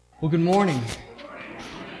Well, good morning.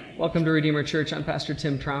 Welcome to Redeemer Church. I'm Pastor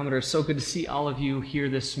Tim Trommater. So good to see all of you here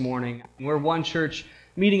this morning. We're one church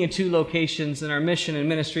meeting in two locations, and our mission and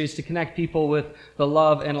ministry is to connect people with the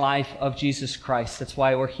love and life of Jesus Christ. That's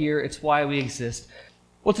why we're here. It's why we exist.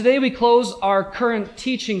 Well, today we close our current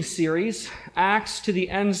teaching series, Acts to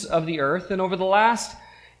the Ends of the Earth. And over the last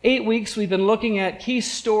 8 weeks, we've been looking at key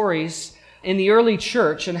stories in the early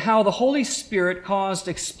church and how the Holy Spirit caused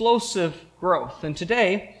explosive growth. And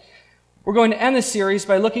today, we're going to end the series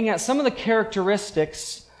by looking at some of the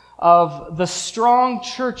characteristics of the strong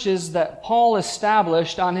churches that Paul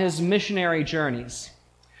established on his missionary journeys.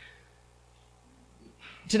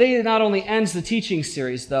 Today not only ends the teaching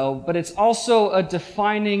series, though, but it's also a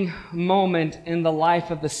defining moment in the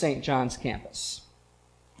life of the St. John's campus.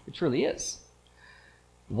 It truly is.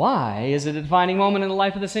 Why is it a defining moment in the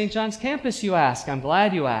life of the St. John's campus, you ask? I'm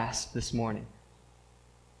glad you asked this morning.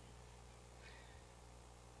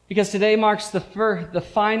 Because today marks the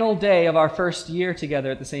final day of our first year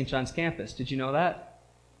together at the St. John's campus. Did you know that?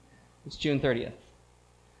 It's June 30th.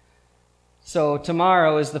 So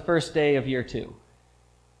tomorrow is the first day of year 2.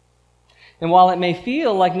 And while it may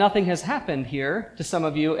feel like nothing has happened here to some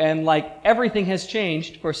of you, and like everything has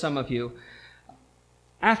changed for some of you,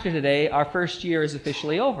 after today, our first year is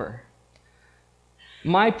officially over.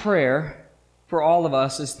 My prayer for all of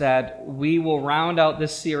us is that we will round out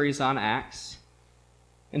this series on Acts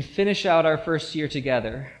and finish out our first year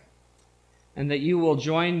together, and that you will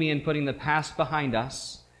join me in putting the past behind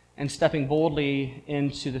us and stepping boldly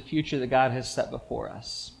into the future that God has set before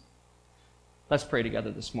us. Let's pray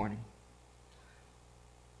together this morning.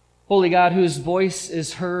 Holy God, whose voice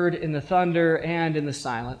is heard in the thunder and in the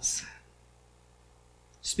silence,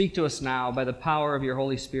 speak to us now by the power of your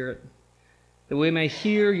Holy Spirit, that we may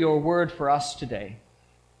hear your word for us today.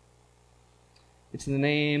 It's in the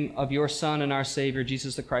name of your Son and our Savior,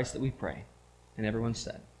 Jesus the Christ, that we pray. And everyone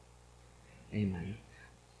said, Amen.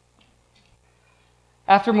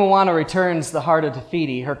 After Moana returns the heart of Te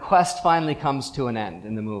Fiti, her quest finally comes to an end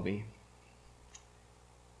in the movie.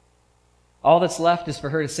 All that's left is for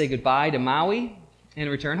her to say goodbye to Maui and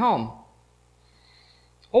return home.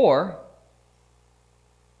 Or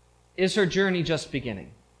is her journey just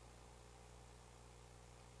beginning?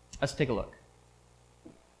 Let's take a look.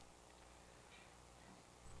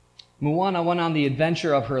 Moana went on the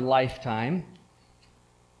adventure of her lifetime,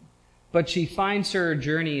 but she finds her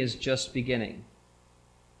journey is just beginning.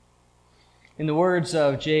 In the words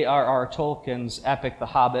of J.R.R. Tolkien's epic The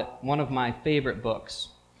Hobbit, one of my favorite books,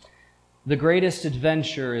 the greatest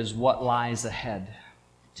adventure is what lies ahead.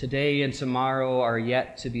 Today and tomorrow are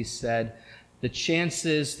yet to be said. The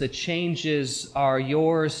chances, the changes are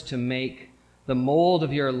yours to make. The mold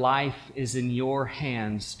of your life is in your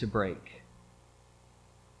hands to break.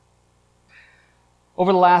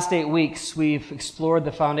 Over the last 8 weeks, we've explored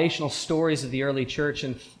the foundational stories of the early church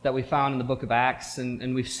that we found in the book of Acts,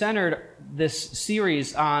 and we've centered this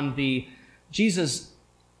series on the Jesus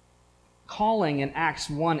calling in Acts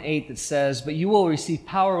 1:8 that says, "But you will receive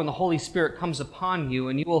power when the Holy Spirit comes upon you,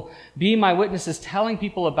 and you will be my witnesses, telling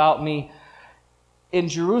people about me in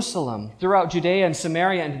Jerusalem, throughout Judea and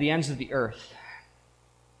Samaria, and to the ends of the earth."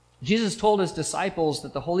 Jesus told his disciples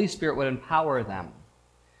that the Holy Spirit would empower them.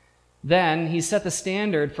 Then he set the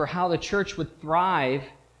standard for how the church would thrive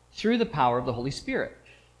through the power of the Holy Spirit.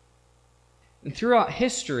 And throughout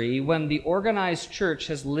history, when the organized church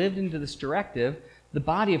has lived into this directive, the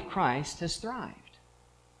body of Christ has thrived.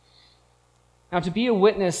 Now, to be a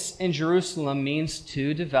witness in Jerusalem means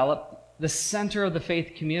to develop the center of the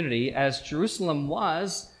faith community, as Jerusalem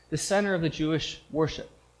was the center of the Jewish worship.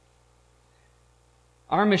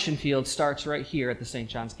 Our mission field starts right here at the St.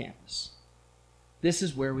 John's campus. This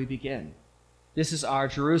is where we begin. This is our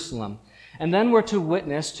Jerusalem. And then we're to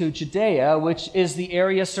witness to Judea, which is the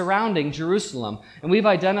area surrounding Jerusalem. And we've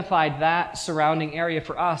identified that surrounding area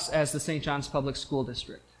for us as the St. John's Public School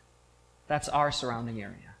District. That's our surrounding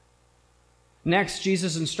area. Next,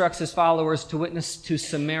 Jesus instructs his followers to witness to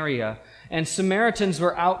Samaria. And Samaritans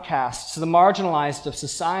were outcasts, the marginalized of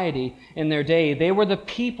society in their day. They were the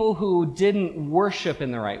people who didn't worship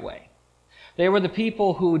in the right way. They were the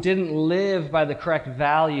people who didn't live by the correct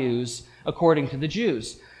values according to the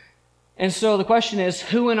Jews. And so the question is,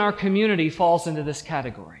 who in our community falls into this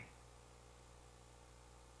category?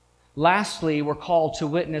 Lastly, we're called to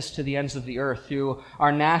witness to the ends of the earth through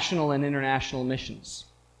our national and international missions.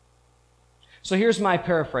 So here's my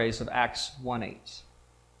paraphrase of Acts 1:8.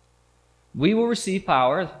 We will receive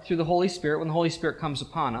power through the Holy Spirit when the Holy Spirit comes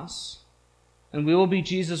upon us. And we will be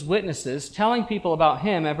Jesus' witnesses, telling people about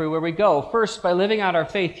him everywhere we go. First, by living out our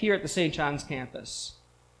faith here at the St. John's campus.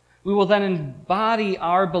 We will then embody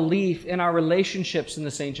our belief in our relationships in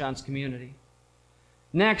the St. John's community.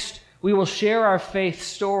 Next, we will share our faith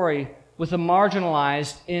story with the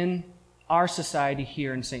marginalized in our society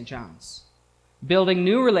here in St. John's, building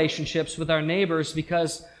new relationships with our neighbors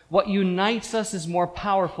because what unites us is more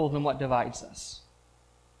powerful than what divides us.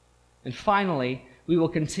 And finally, we will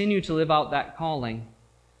continue to live out that calling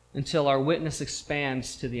until our witness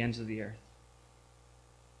expands to the ends of the earth.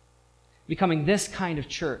 Becoming this kind of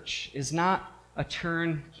church is not a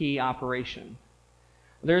turnkey operation.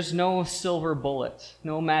 There's no silver bullet,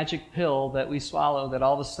 no magic pill that we swallow that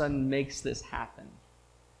all of a sudden makes this happen.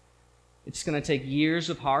 It's going to take years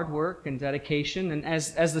of hard work and dedication, and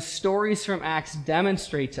as the stories from Acts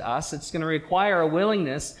demonstrate to us, it's going to require a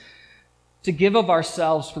willingness to give of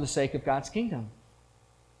ourselves for the sake of God's kingdom.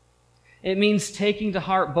 It means taking to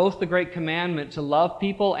heart both the great commandment to love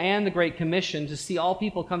people and the great commission to see all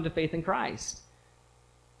people come to faith in Christ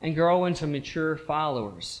and grow into mature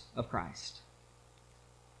followers of Christ.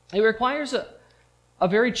 It requires a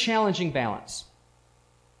very challenging balance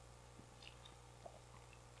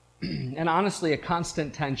and honestly a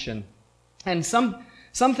constant tension. And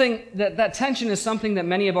something that tension is something that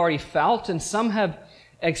many have already felt and some have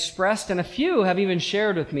expressed and a few have even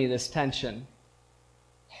shared with me this tension.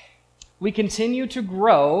 We continue to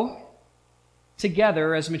grow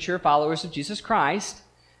together as mature followers of Jesus Christ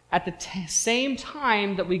at the same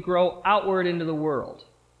time that we grow outward into the world.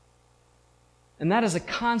 And that is a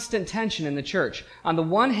constant tension in the church. On the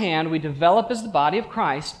one hand, we develop as the body of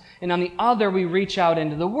Christ, and on the other, we reach out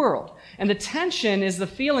into the world. And the tension is the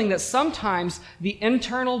feeling that sometimes the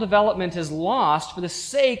internal development is lost for the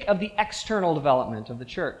sake of the external development of the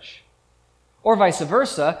church. Or vice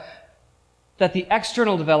versa, that the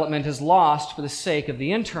external development is lost for the sake of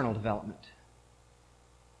the internal development.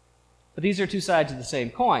 But these are two sides of the same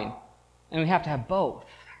coin, and we have to have both.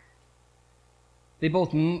 They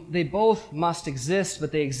both must exist,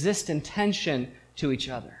 but they exist in tension to each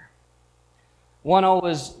other. One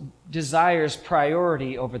always desires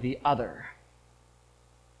priority over the other.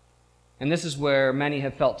 And this is where many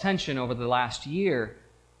have felt tension over the last year,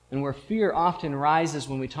 and where fear often rises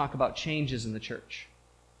when we talk about changes in the church,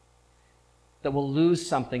 that we'll lose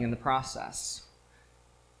something in the process.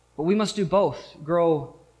 But we must do both,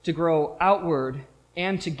 to grow outward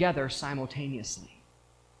and together simultaneously.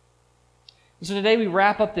 And so today we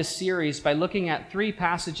wrap up this series by looking at 3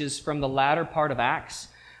 passages from the latter part of Acts.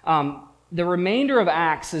 The remainder of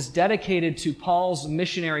Acts is dedicated to Paul's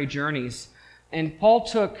missionary journeys. And Paul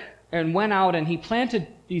went out and he planted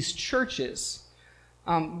these churches.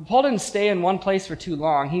 Paul didn't stay in one place for too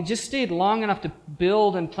long. He just stayed long enough to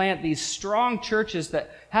build and plant these strong churches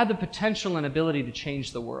that had the potential and ability to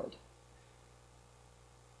change the world.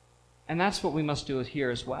 And that's what we must do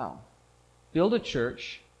here as well. Build a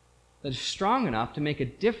church that is strong enough to make a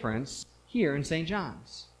difference here in St.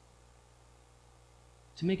 John's.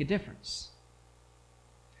 To make a difference.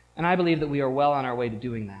 And I believe that we are well on our way to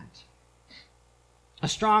doing that. A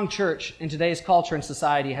strong church in today's culture and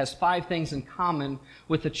society has 5 things in common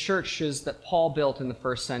with the churches that Paul built in the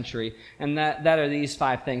first century. And that are these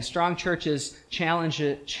 5 things. Strong churches challenge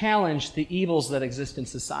the evils that exist in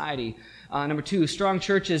society. Number 2, strong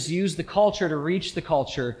churches use the culture to reach the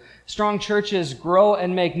culture. Strong churches grow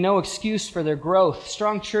and make no excuse for their growth.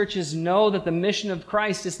 Strong churches know that the mission of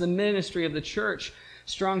Christ is the ministry of the church.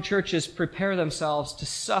 Strong churches prepare themselves to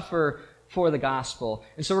suffer for the gospel.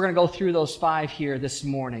 And so we're going to go through those 5 here this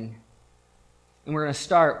morning. And we're going to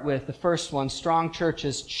start with the first one. Strong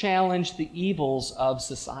churches challenge the evils of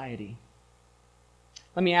society.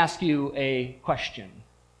 Let me ask you a question.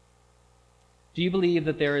 Do you believe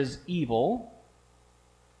that there is evil,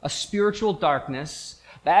 a spiritual darkness,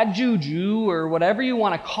 bad juju, or whatever you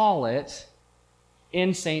want to call it,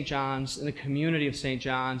 in St. John's, in the community of St.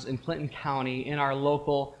 John's, in Clinton County, in our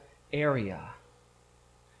local area?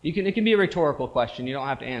 It can be a rhetorical question. You don't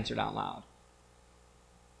have to answer it out loud.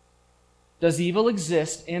 Does evil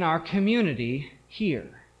exist in our community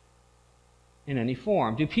here in any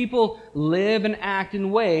form? Do people live and act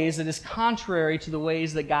in ways that is contrary to the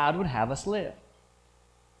ways that God would have us live?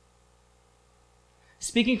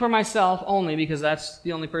 Speaking for myself only, because that's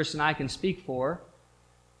the only person I can speak for,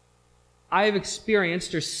 I have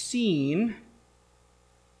experienced or seen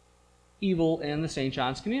evil in the St.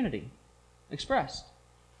 John's community expressed.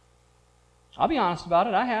 I'll be honest about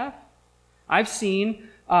it, I have. I've seen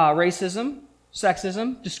racism,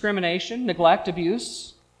 sexism, discrimination, neglect,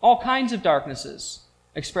 abuse, all kinds of darknesses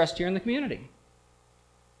expressed here in the community.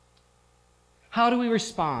 How do we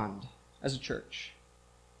respond as a church?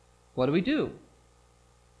 What do we do?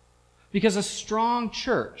 Because a strong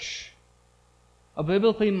church A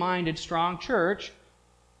biblically minded, strong church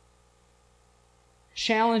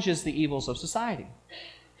challenges the evils of society.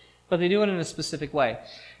 But they do it in a specific way.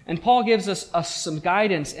 And Paul gives us some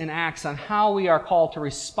guidance in Acts on how we are called to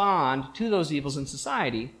respond to those evils in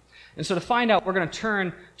society. And so to find out, we're going to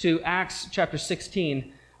turn to Acts chapter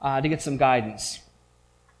 16 to get some guidance.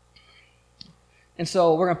 And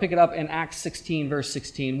so we're going to pick it up in Acts 16, verse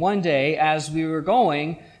 16. One day, as we were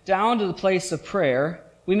going down to the place of prayer,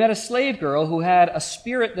 we met a slave girl who had a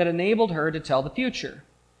spirit that enabled her to tell the future.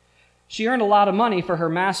 She earned a lot of money for her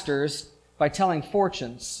masters by telling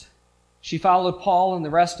fortunes. She followed Paul and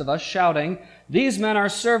the rest of us, shouting, "These men are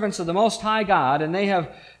servants of the Most High God, and they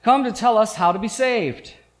have come to tell us how to be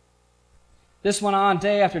saved." This went on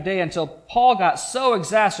day after day until Paul got so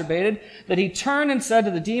exacerbated that he turned and said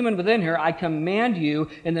to the demon within her, "I command you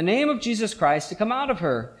in the name of Jesus Christ to come out of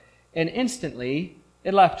her." And instantly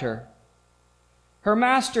it left her. Her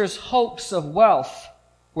master's hopes of wealth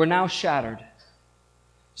were now shattered.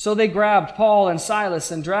 So they grabbed Paul and Silas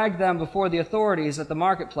and dragged them before the authorities at the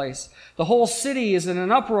marketplace. "The whole city is in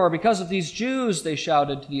an uproar because of these Jews," they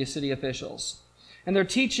shouted to the city officials. "And their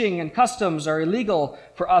teaching and customs are illegal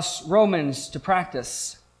for us Romans to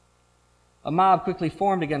practice." A mob quickly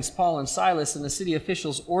formed against Paul and Silas, and the city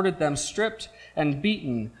officials ordered them stripped and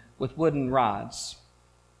beaten with wooden rods.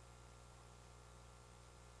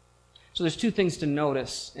 So there's two things to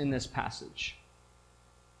notice in this passage.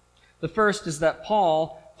 The first is that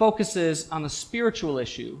Paul focuses on the spiritual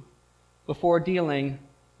issue before dealing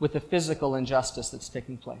with the physical injustice that's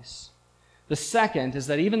taking place. The second is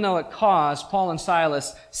that even though it caused Paul and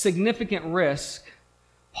Silas significant risk,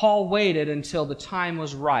 Paul waited until the time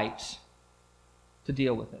was right to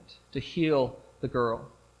deal with it, to heal the girl.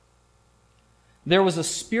 There was a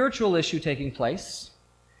spiritual issue taking place,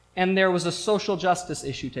 and there was a social justice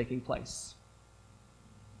issue taking place.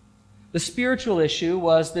 The spiritual issue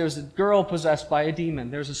was there's a girl possessed by a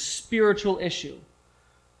demon. There's a spiritual issue.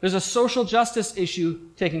 There's a social justice issue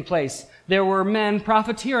taking place. There were men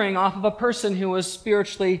profiteering off of a person who was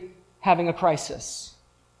spiritually having a crisis.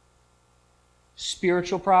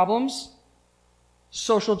 Spiritual problems,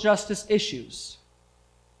 social justice issues.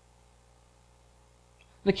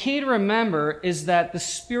 The key to remember is that the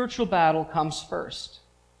spiritual battle comes first.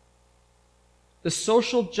 The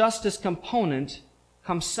social justice component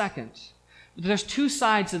comes second. But there's two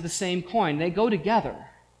sides of the same coin. They go together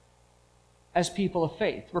as people of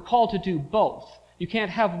faith. We're called to do both. You can't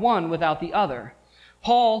have one without the other.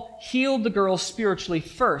 Paul healed the girl spiritually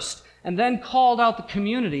first, and then called out the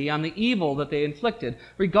community on the evil that they inflicted,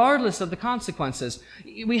 regardless of the consequences.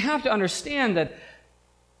 We have to understand that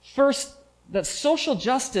first, that social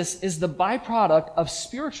justice is the byproduct of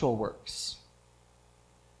spiritual works.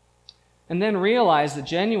 And then realize that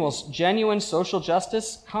genuine social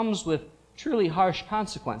justice comes with truly harsh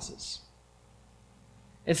consequences.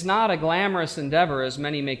 It's not a glamorous endeavor as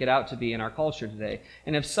many make it out to be in our culture today.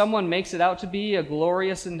 And if someone makes it out to be a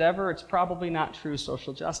glorious endeavor, it's probably not true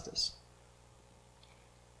social justice.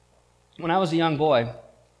 When I was a young boy,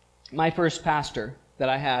 my first pastor that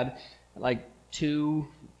I had, like 2,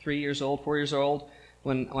 3 years old, 4 years old,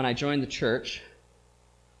 when I joined the church,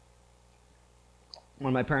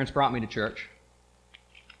 when my parents brought me to church.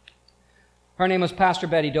 Her name was Pastor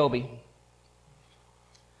Betty Doby.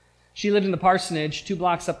 She lived in the parsonage 2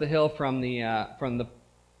 blocks up the hill from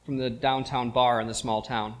the downtown bar in the small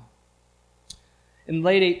town. In the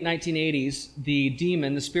late 1980s,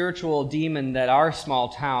 the spiritual demon that our small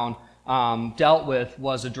town dealt with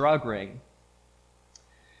was a drug ring.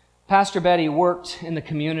 Pastor Betty worked in the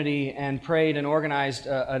community and prayed and organized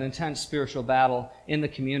an intense spiritual battle in the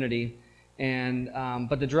community.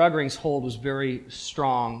 But the drug ring's hold was very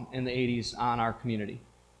strong in the 80s on our community.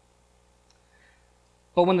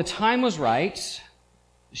 But when the time was right,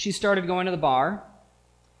 she started going to the bar,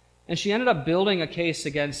 and she ended up building a case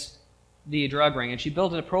against the drug ring, and she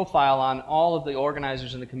built a profile on all of the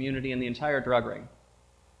organizers in the community and the entire drug ring.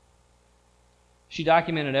 She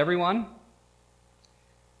documented everyone,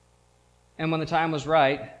 and when the time was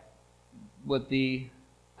right, with the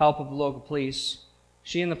help of the local police,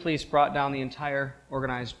 she and the police brought down the entire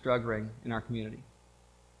organized drug ring in our community.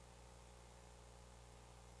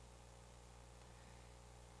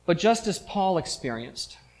 But just as Paul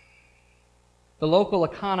experienced, the local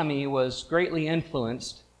economy was greatly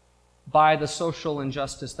influenced by the social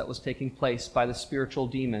injustice that was taking place, by the spiritual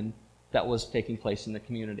demon that was taking place in the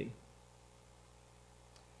community.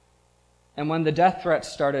 And when the death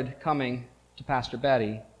threats started coming to Pastor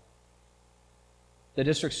Betty, the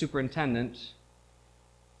district superintendent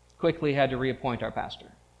quickly had to reappoint our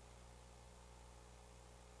pastor.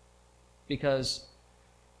 Because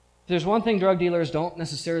there's one thing drug dealers don't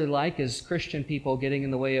necessarily like is Christian people getting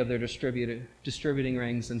in the way of their distributing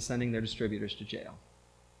rings and sending their distributors to jail.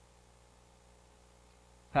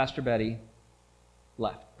 Pastor Betty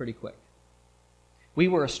left pretty quick. We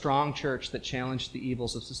were a strong church that challenged the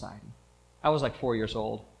evils of society. I was like 4 years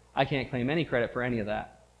old. I can't claim any credit for any of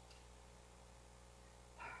that.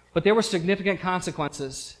 But there were significant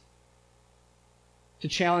consequences to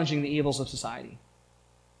challenging the evils of society.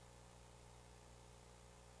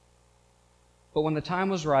 But when the time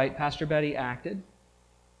was right, Pastor Betty acted.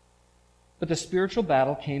 But the spiritual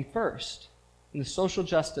battle came first, and the social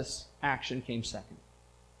justice action came second.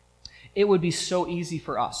 It would be so easy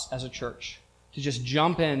for us as a church to just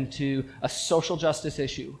jump into a social justice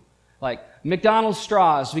issue. Like, McDonald's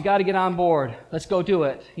straws, we got to get on board. Let's go do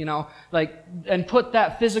it, and put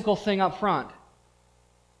that physical thing up front.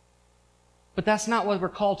 But that's not what we're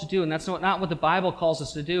called to do, and that's not what the Bible calls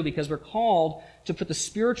us to do, because we're called to put the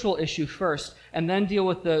spiritual issue first and then deal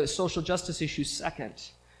with the social justice issue second.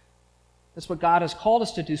 That's what God has called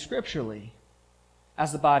us to do scripturally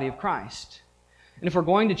as the body of Christ. And if we're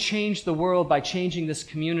going to change the world by changing this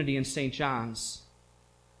community in St. John's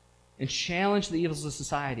and challenge the evils of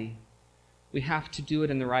society, we have to do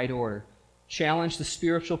it in the right order. Challenge the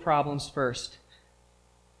spiritual problems first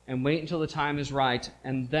and wait until the time is right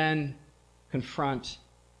and then confront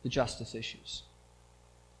the justice issues.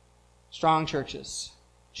 Strong churches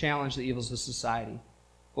challenge the evils of society,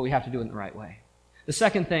 but we have to do it in the right way. The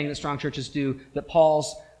second thing that strong churches do, that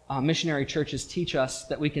Paul's missionary churches teach us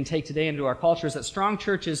that we can take today into our culture, is that strong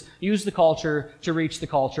churches use the culture to reach the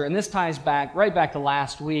culture. And this ties right back to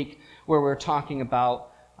last week, where we were talking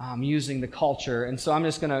about using the culture. And so I'm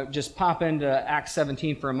just going to pop into Acts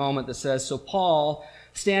 17 for a moment, that says, "So Paul,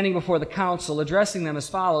 standing before the council, addressing them as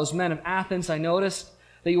follows, 'Men of Athens, I noticed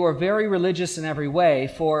that you are very religious in every way,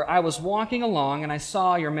 for I was walking along and I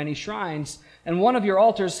saw your many shrines, and one of your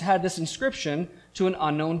altars had this inscription, to an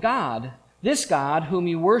unknown God. This God, whom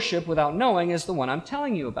you worship without knowing, is the one I'm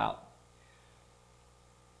telling you about.'"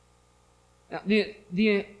 Now,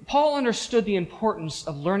 Paul understood the importance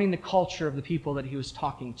of learning the culture of the people that he was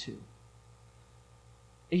talking to.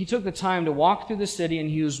 He took the time to walk through the city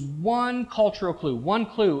and use one cultural clue, one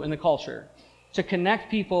clue in the culture, to connect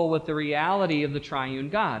people with the reality of the triune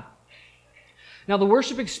God. Now, the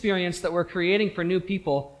worship experience that we're creating for new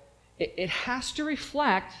people, it has to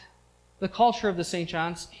reflect the culture of the St.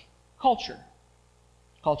 John's culture.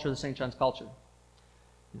 Culture of the St. John's culture.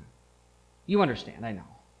 You understand, I know.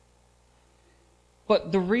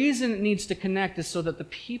 But the reason it needs to connect is so that the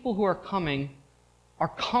people who are coming are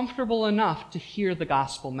comfortable enough to hear the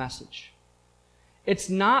gospel message. It's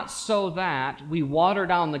not so that we water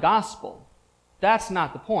down the gospel. That's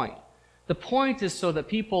not the point. The point is so that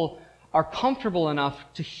people are comfortable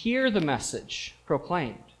enough to hear the message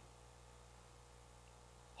proclaimed.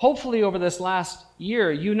 Hopefully over this last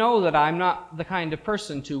year, you know that I'm not the kind of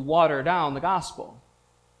person to water down the gospel.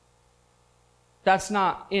 That's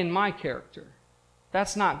not in my character.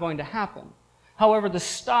 That's not going to happen. However, the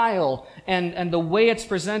style and the way it's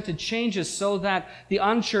presented changes so that the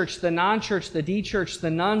unchurched, the non-churched, the de-churched, the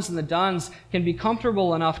nuns and the duns can be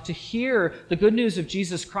comfortable enough to hear the good news of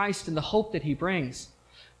Jesus Christ and the hope that he brings.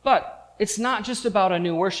 But it's not just about a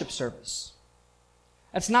new worship service.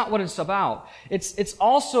 That's not what it's about. It's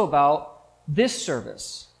also about this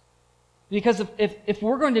service. Because if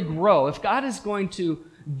we're going to grow, if God is going to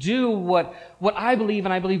do what I believe,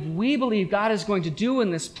 and I believe we believe God is going to do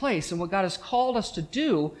in this place, and what God has called us to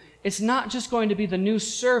do, it's not just going to be the new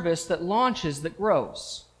service that launches, that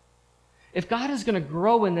grows. If God is going to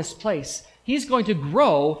grow in this place, he's going to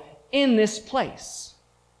grow in this place.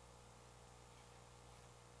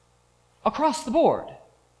 Across the board.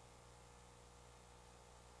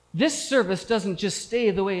 This service doesn't just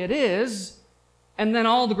stay the way it is, and then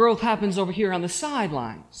all the growth happens over here on the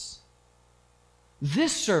sidelines.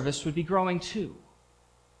 This service would be growing too.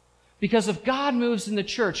 Because if God moves in the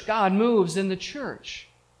church, God moves in the church.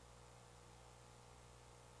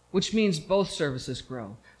 Which means both services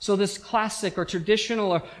grow. So this classic or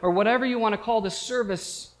traditional or whatever you want to call this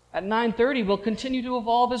service at 9:30 will continue to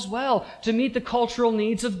evolve as well to meet the cultural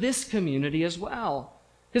needs of this community as well.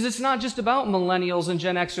 Because it's not just about millennials and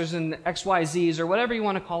Gen Xers and XYZs or whatever you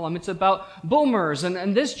want to call them. It's about boomers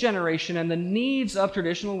and this generation and the needs of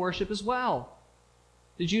traditional worship as well.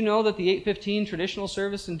 Did you know that the 8:15 traditional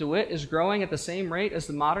service in DeWitt is growing at the same rate as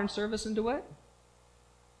the modern service in DeWitt?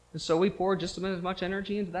 And so we pour just as much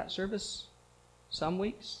energy into that service some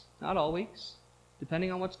weeks, not all weeks,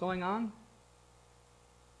 depending on what's going on.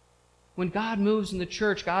 When God moves in the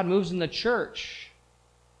church, God moves in the church.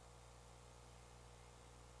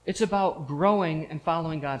 It's about growing and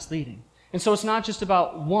following God's leading. And so it's not just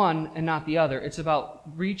about one and not the other. It's about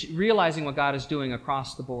realizing what God is doing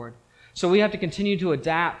across the board. So we have to continue to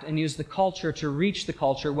adapt and use the culture to reach the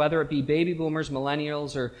culture, whether it be baby boomers,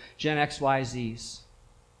 millennials, or Gen X, Y, Zs.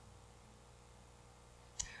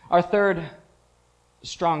 Our third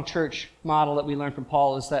strong church model that we learn from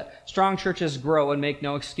Paul is that strong churches grow and make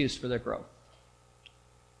no excuse for their growth.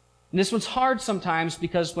 And this one's hard sometimes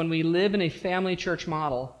because when we live in a family church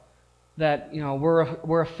model, that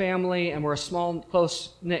we're a family and we're a small,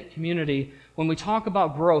 close-knit community, when we talk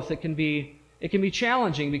about growth, it can be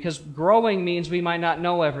challenging because growing means we might not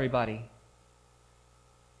know everybody.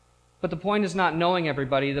 But the point is not knowing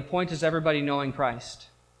everybody. The point is everybody knowing Christ.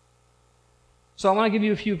 So I want to give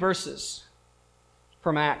you a few verses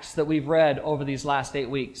from Acts that we've read over these last 8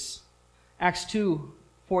 weeks. Acts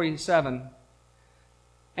 2:47.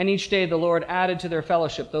 And each day the Lord added to their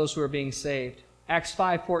fellowship those who were being saved. Acts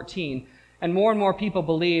 5:14. And more people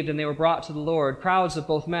believed, and they were brought to the Lord, crowds of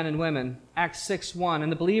both men and women. Acts 6:1.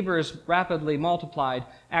 And the believers rapidly multiplied.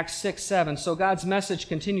 Acts 6:7. So God's message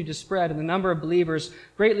continued to spread, and the number of believers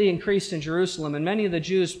greatly increased in Jerusalem, and many of the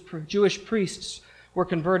Jewish priests were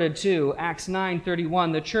converted too. Acts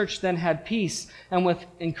 9:31. The church then had peace, and with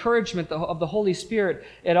encouragement of the Holy Spirit,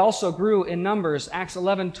 it also grew in numbers. Acts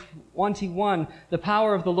 11:21. The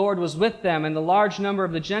power of the Lord was with them, and the large number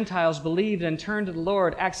of the Gentiles believed and turned to the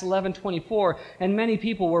Lord. Acts 11:24. And many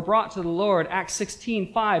people were brought to the Lord. Acts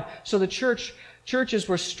 16:5. So the churches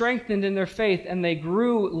were strengthened in their faith, and they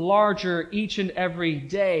grew larger each and every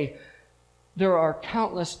day. There are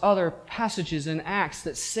countless other passages in Acts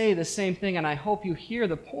that say the same thing, and I hope you hear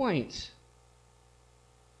the point.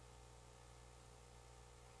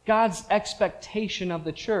 God's expectation of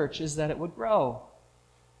the church is that it would grow,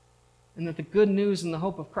 and that the good news and the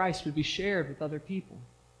hope of Christ would be shared with other people.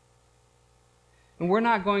 And we're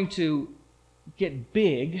not going to get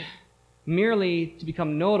big merely to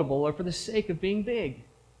become notable or for the sake of being big.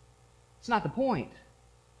 It's not the point.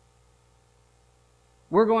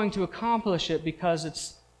 We're going to accomplish it because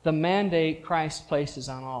it's the mandate Christ places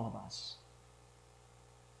on all of us.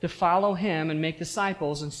 To follow Him and make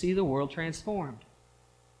disciples and see the world transformed.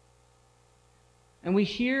 And we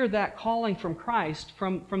hear that calling from Christ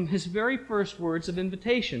from His very first words of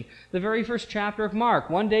invitation. The very first chapter of Mark.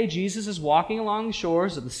 One day Jesus is walking along the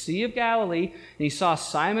shores of the Sea of Galilee, and He saw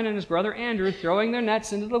Simon and his brother Andrew throwing their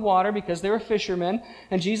nets into the water because they were fishermen.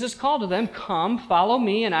 And Jesus called to them, "Come, follow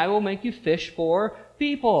me, and I will make you fish for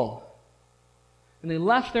people." And they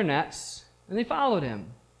left their nets, and they followed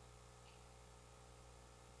Him.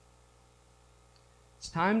 It's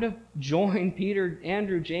time to join Peter,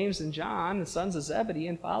 Andrew, James, and John, the sons of Zebedee,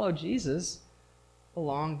 and follow Jesus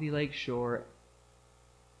along the lake shore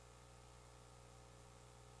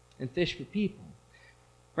and fish for people.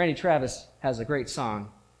 Randy Travis has a great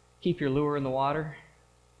song, "Keep Your Lure in the Water."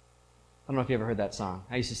 I don't know if you ever heard that song.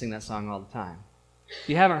 I used to sing that song all the time. If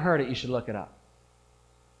you haven't heard it, you should look it up.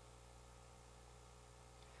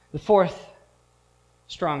 The fourth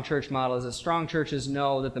strong church model is that strong churches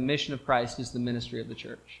know that the mission of Christ is the ministry of the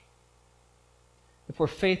church. If we're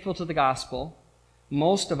faithful to the gospel,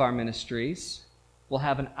 most of our ministries will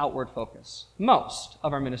have an outward focus. Most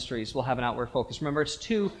of our ministries will have an outward focus. Remember, it's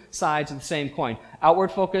two sides of the same coin.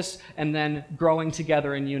 Outward focus and then growing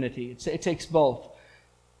together in unity. It takes both.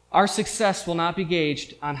 Our success will not be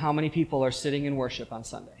gauged on how many people are sitting in worship on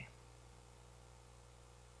Sunday.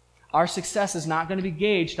 Our success is not going to be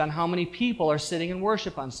gauged on how many people are sitting in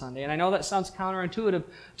worship on Sunday. And I know that sounds counterintuitive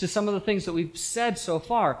to some of the things that we've said so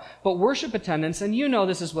far. But worship attendance, and you know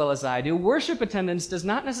this as well as I do, worship attendance does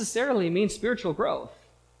not necessarily mean spiritual growth.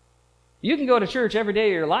 You can go to church every day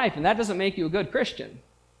of your life, and that doesn't make you a good Christian.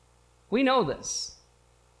 We know this.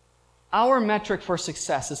 Our metric for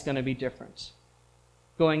success is going to be different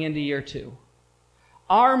going into year 2.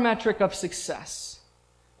 Our metric of success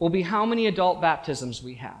will be how many adult baptisms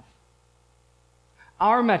we have.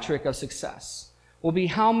 Our metric of success will be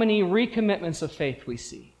how many recommitments of faith we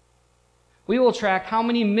see. We will track how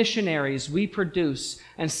many missionaries we produce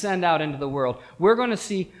and send out into the world. We're going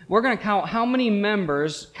to count how many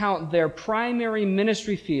members count their primary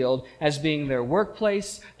ministry field as being their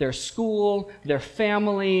workplace, their school, their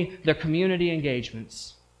family, their community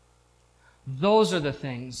engagements. Those are the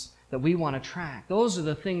things that we want to track. Those are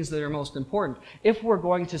the things that are most important if we're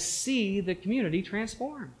going to see the community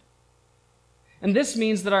transformed. And this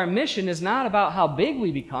means that our mission is not about how big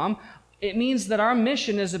we become. It means that our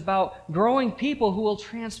mission is about growing people who will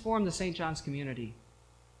transform the St. John's community.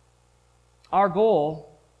 Our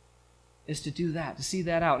goal is to do that, to see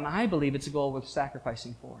that out. And I believe it's a goal worth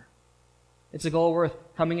sacrificing for. It's a goal worth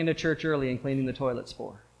coming into church early and cleaning the toilets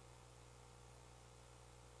for.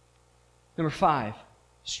 Number 5,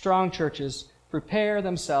 strong churches prepare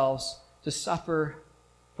themselves to suffer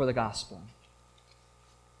for the gospel.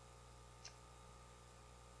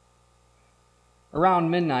 Around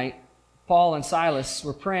midnight, Paul and Silas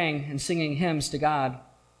were praying and singing hymns to God,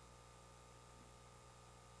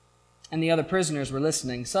 and the other prisoners were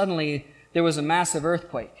listening. Suddenly, there was a massive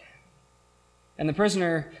earthquake, and the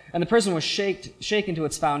prison was shaken to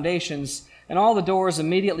its foundations, and all the doors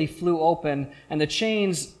immediately flew open, and the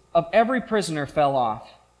chains of every prisoner fell off.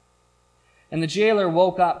 And the jailer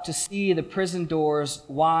woke up to see the prison doors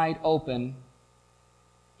wide open.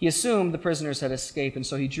 He assumed the prisoners had escaped, and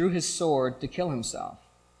so he drew his sword to kill himself.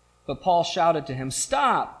 But Paul shouted to him,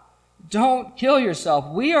 "Stop! Don't kill yourself.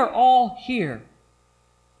 We are all here."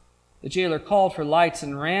 The jailer called for lights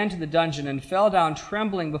and ran to the dungeon and fell down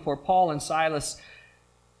trembling before Paul and Silas.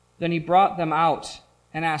 Then he brought them out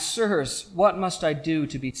and asked, "Sirs, what must I do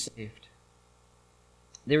to be saved?"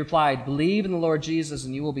 They replied, "Believe in the Lord Jesus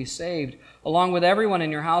and you will be saved, along with everyone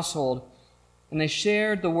in your household." And they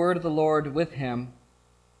shared the word of the Lord with him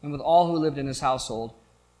and with all who lived in his household.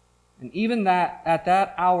 And even at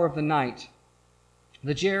that hour of the night,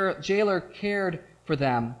 the jailer cared for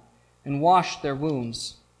them and washed their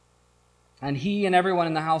wounds. And he and everyone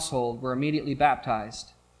in the household were immediately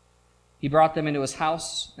baptized. He brought them into his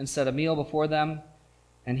house and set a meal before them,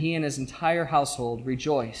 and he and his entire household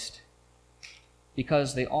rejoiced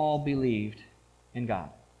because they all believed in God.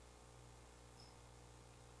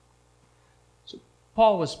 So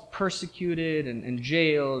Paul was persecuted and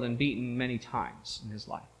jailed and beaten many times in his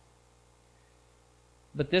life.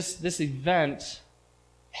 But this event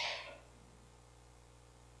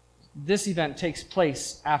takes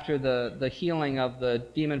place after the healing of the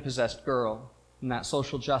demon-possessed girl in that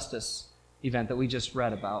social justice event that we just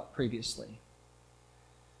read about previously.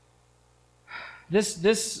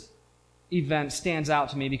 This event stands out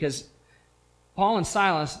to me because Paul and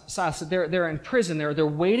Silas they're in prison. They're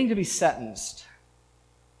waiting to be sentenced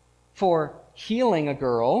for healing a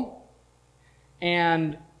girl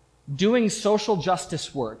and doing social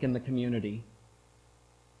justice work in the community.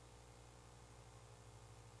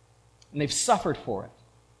 And they've suffered for it.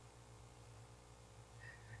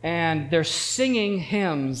 And they're singing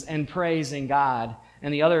hymns and praising God,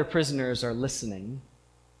 and the other prisoners are listening.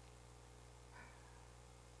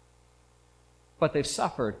 But they've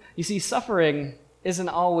suffered. You see, suffering isn't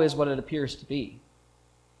always what it appears to be,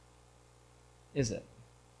 is it?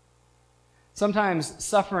 Sometimes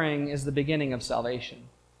suffering is the beginning of salvation.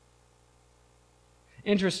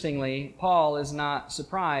 Interestingly, Paul is not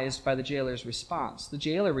surprised by the jailer's response. The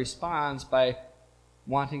jailer responds by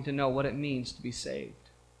wanting to know what it means to be saved.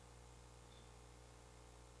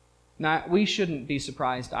 Now, we shouldn't be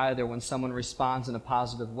surprised either when someone responds in a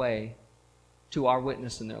positive way to our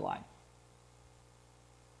witness in their life.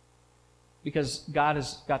 Because God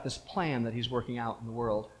has got this plan that he's working out in the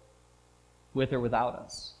world, with or without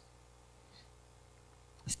us.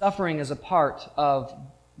 Suffering is a part of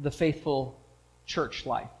the faithful church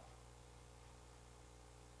life.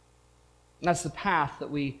 That's the path that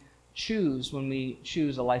we choose when we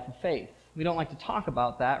choose a life of faith. We don't like to talk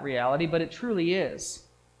about that reality, but it truly is.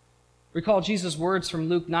 Recall Jesus' words from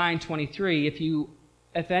Luke 9:23,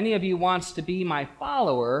 if any of you wants to be my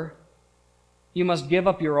follower, you must give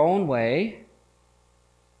up your own way,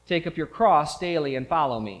 take up your cross daily, and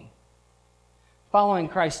follow me. Following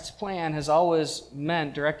Christ's plan has always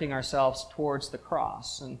meant directing ourselves towards the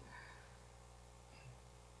cross. And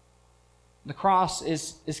the cross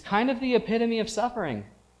is kind of the epitome of suffering.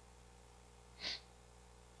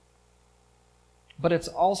 But it's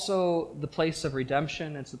also the place of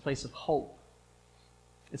redemption. It's the place of hope.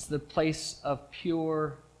 It's the place of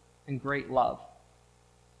pure and great love.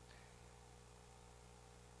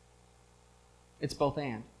 It's both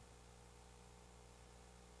and.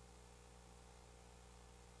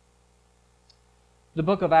 The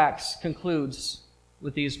book of Acts concludes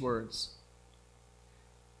with these words.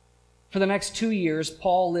 For the next 2 years,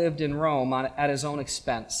 Paul lived in Rome at his own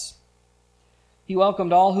expense. He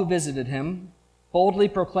welcomed all who visited him, boldly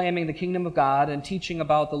proclaiming the kingdom of God and teaching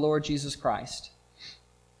about the Lord Jesus Christ.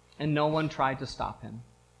 And no one tried to stop him.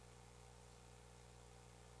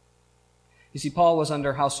 You see, Paul was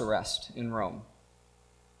under house arrest in Rome.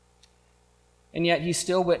 And yet he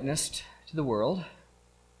still witnessed to the world.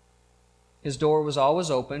 His door was always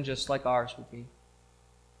open, just like ours would be,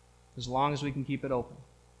 as long as we can keep it open.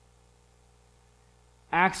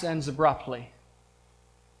 Acts ends abruptly,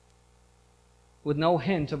 with no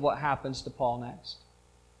hint of what happens to Paul next.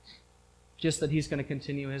 Just that he's going to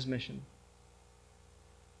continue his mission.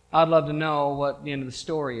 I'd love to know what the end of the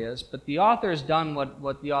story is, but the author has done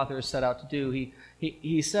what the author has set out to do.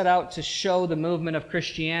 He set out to show the movement of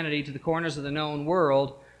Christianity to the corners of the known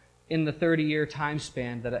world in the 30-year time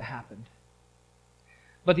span that it happened.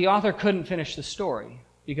 But the author couldn't finish the story,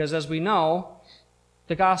 because as we know,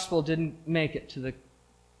 the gospel didn't make it to the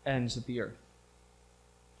ends of the earth.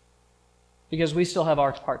 Because we still have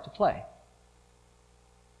our part to play.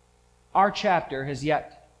 Our chapter has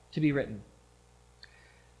yet to be written.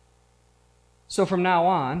 So from now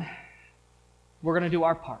on, we're going to do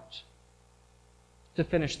our part to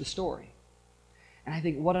finish the story. And I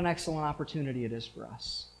think what an excellent opportunity it is for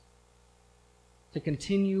us to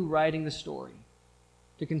continue writing the story,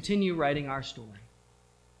 to continue writing our story.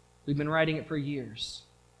 We've been writing it for years,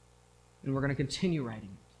 and we're going to continue writing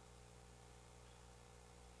it.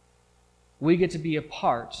 We get to be a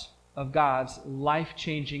part of God's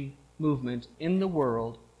life-changing movement in the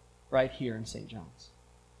world right here in St. John's.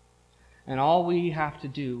 And all we have to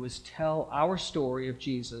do is tell our story of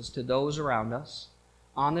Jesus to those around us,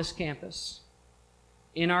 on this campus,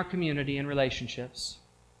 in our community and relationships,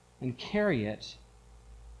 and carry it,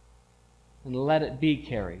 and let it be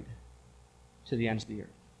carried to the ends of the earth.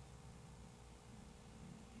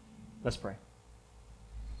 Let's pray.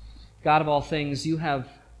 God of all things, you have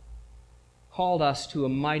called us to a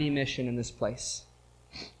mighty mission in this place.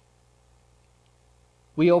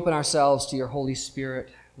 We open ourselves to your Holy Spirit,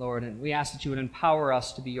 Lord, and we ask that you would empower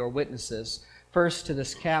us to be your witnesses, first to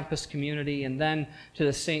this campus community, and then to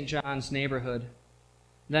the St. John's neighborhood,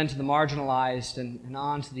 then to the marginalized, and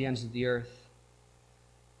on to the ends of the earth.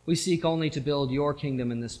 We seek only to build your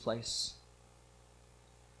kingdom in this place.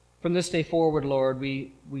 From this day forward, Lord,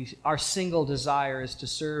 our single desire is to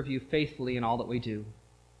serve you faithfully in all that we do.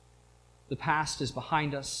 The past is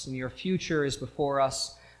behind us, and your future is before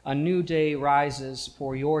us. A new day rises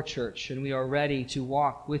for your church, and we are ready to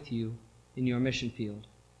walk with you in your mission field.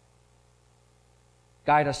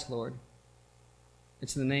 Guide us, Lord.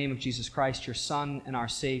 It's in the name of Jesus Christ, your Son and our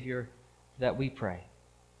Savior, that we pray.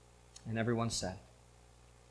 And everyone said,